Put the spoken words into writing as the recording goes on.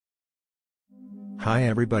Hi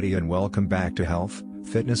everybody and welcome back to Health,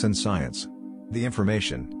 Fitness and Science. The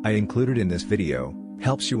information I included in this video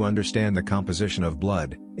helps you understand the composition of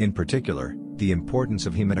blood, in particular, the importance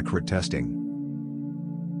of hematocrit testing.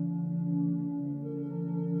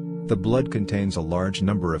 The blood contains a large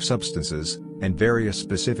number of substances, and various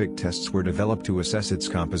specific tests were developed to assess its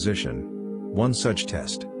composition. One such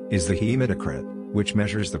test is the hematocrit, which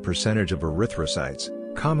measures the percentage of erythrocytes,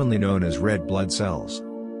 commonly known as red blood cells.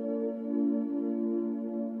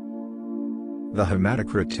 The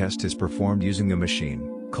hematocrit test is performed using a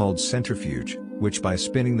machine called centrifuge, which by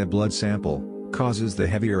spinning the blood sample, causes the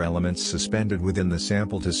heavier elements suspended within the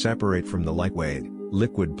sample to separate from the lightweight,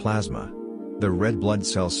 liquid plasma. The red blood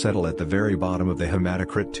cells settle at the very bottom of the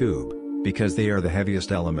hematocrit tube, because they are the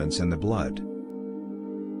heaviest elements in the blood.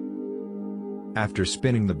 After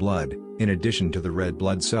spinning the blood, in addition to the red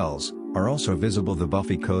blood cells, are also visible the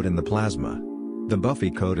buffy coat in the plasma. The buffy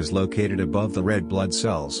coat is located above the red blood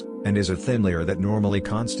cells, and is a thin layer that normally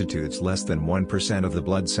constitutes less than 1% of the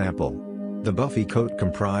blood sample. The buffy coat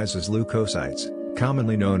comprises leukocytes,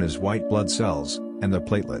 commonly known as white blood cells, and the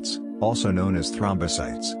platelets, also known as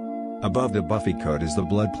thrombocytes. Above the buffy coat is the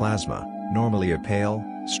blood plasma, normally a pale,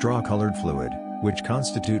 straw-colored fluid, which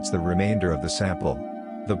constitutes the remainder of the sample.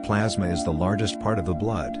 The plasma is the largest part of the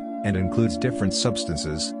blood, and includes different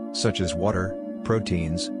substances, such as water,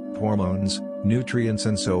 proteins, hormones, nutrients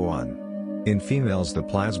and so on. In females the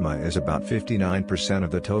plasma is about 59% of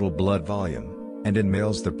the total blood volume, and in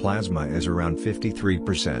males the plasma is around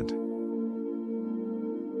 53%.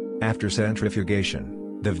 After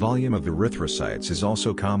centrifugation, the volume of erythrocytes is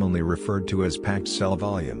also commonly referred to as packed cell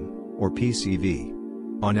volume, or PCV.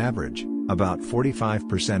 On average, about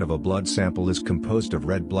 45% of a blood sample is composed of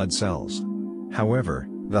red blood cells. However,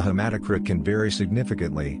 the hematocrit can vary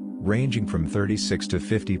significantly, ranging from 36 to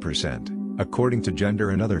 50%, according to gender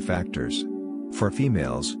and other factors. For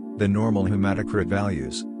females, the normal hematocrit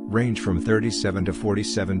values range from 37 to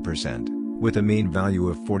 47%, with a mean value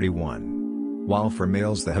of 41. While for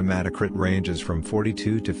males the hematocrit ranges from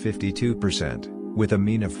 42 to 52%, with a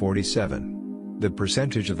mean of 47. The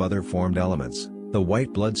percentage of other formed elements, the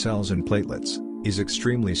white blood cells and platelets, is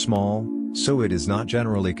extremely small, so it is not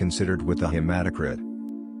generally considered with the hematocrit.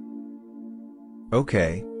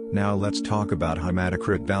 Okay, now let's talk about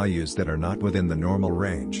hematocrit values that are not within the normal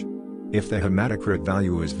range. If the hematocrit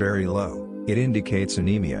value is very low, it indicates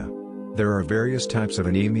anemia. There are various types of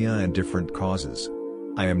anemia and different causes.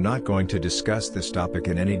 I am not going to discuss this topic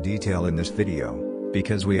in any detail in this video,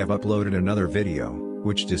 because we have uploaded another video,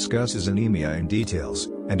 which discusses anemia in details,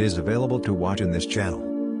 and is available to watch in this channel.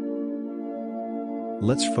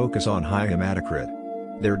 Let's focus on high hematocrit.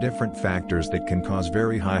 There are different factors that can cause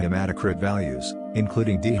very high hematocrit values,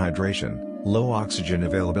 including dehydration, low oxygen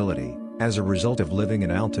availability, as a result of living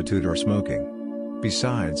in altitude or smoking.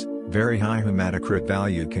 Besides, very high hematocrit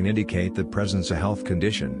value can indicate the presence of health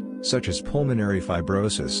condition, such as pulmonary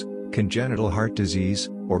fibrosis, congenital heart disease,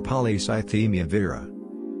 or polycythaemia vera.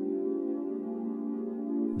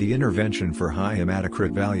 The intervention for high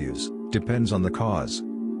hematocrit values depends on the cause.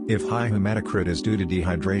 If high hematocrit is due to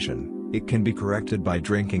dehydration, it can be corrected by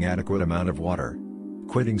drinking adequate amount of water.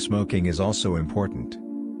 Quitting smoking is also important.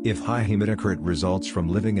 If high hematocrit results from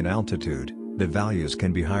living in altitude, the values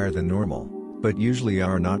can be higher than normal, but usually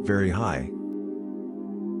are not very high.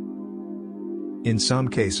 In some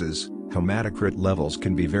cases, hematocrit levels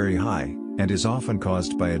can be very high, and is often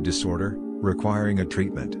caused by a disorder, requiring a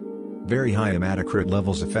treatment. Very high hematocrit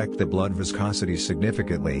levels affect the blood viscosity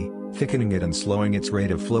significantly, thickening it and slowing its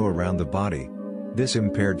rate of flow around the body. This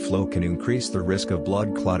impaired flow can increase the risk of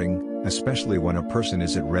blood clotting, especially when a person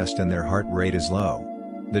is at rest and their heart rate is low.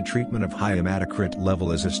 The treatment of high hematocrit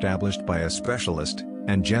level is established by a specialist,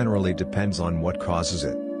 and generally depends on what causes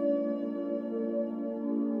it.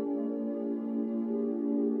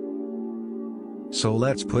 So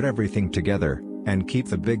let's put everything together, and keep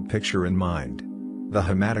the big picture in mind. The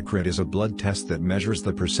hematocrit is a blood test that measures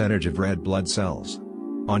the percentage of red blood cells.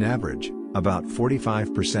 On average, about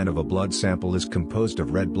 45% of a blood sample is composed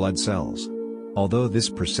of red blood cells. Although this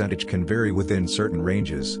percentage can vary within certain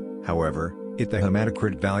ranges, however, if the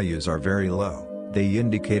hematocrit values are very low, they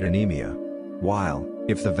indicate anemia. While,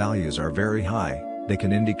 if the values are very high, they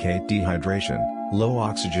can indicate dehydration, low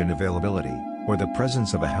oxygen availability, or the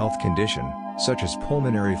presence of a health condition, such as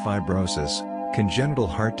pulmonary fibrosis, congenital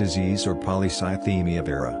heart disease or polycythemia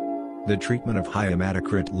vera. The treatment of high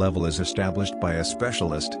hematocrit level is established by a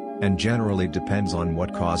specialist, and generally depends on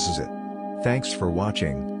what causes it. Thanks for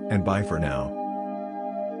watching, and bye for now.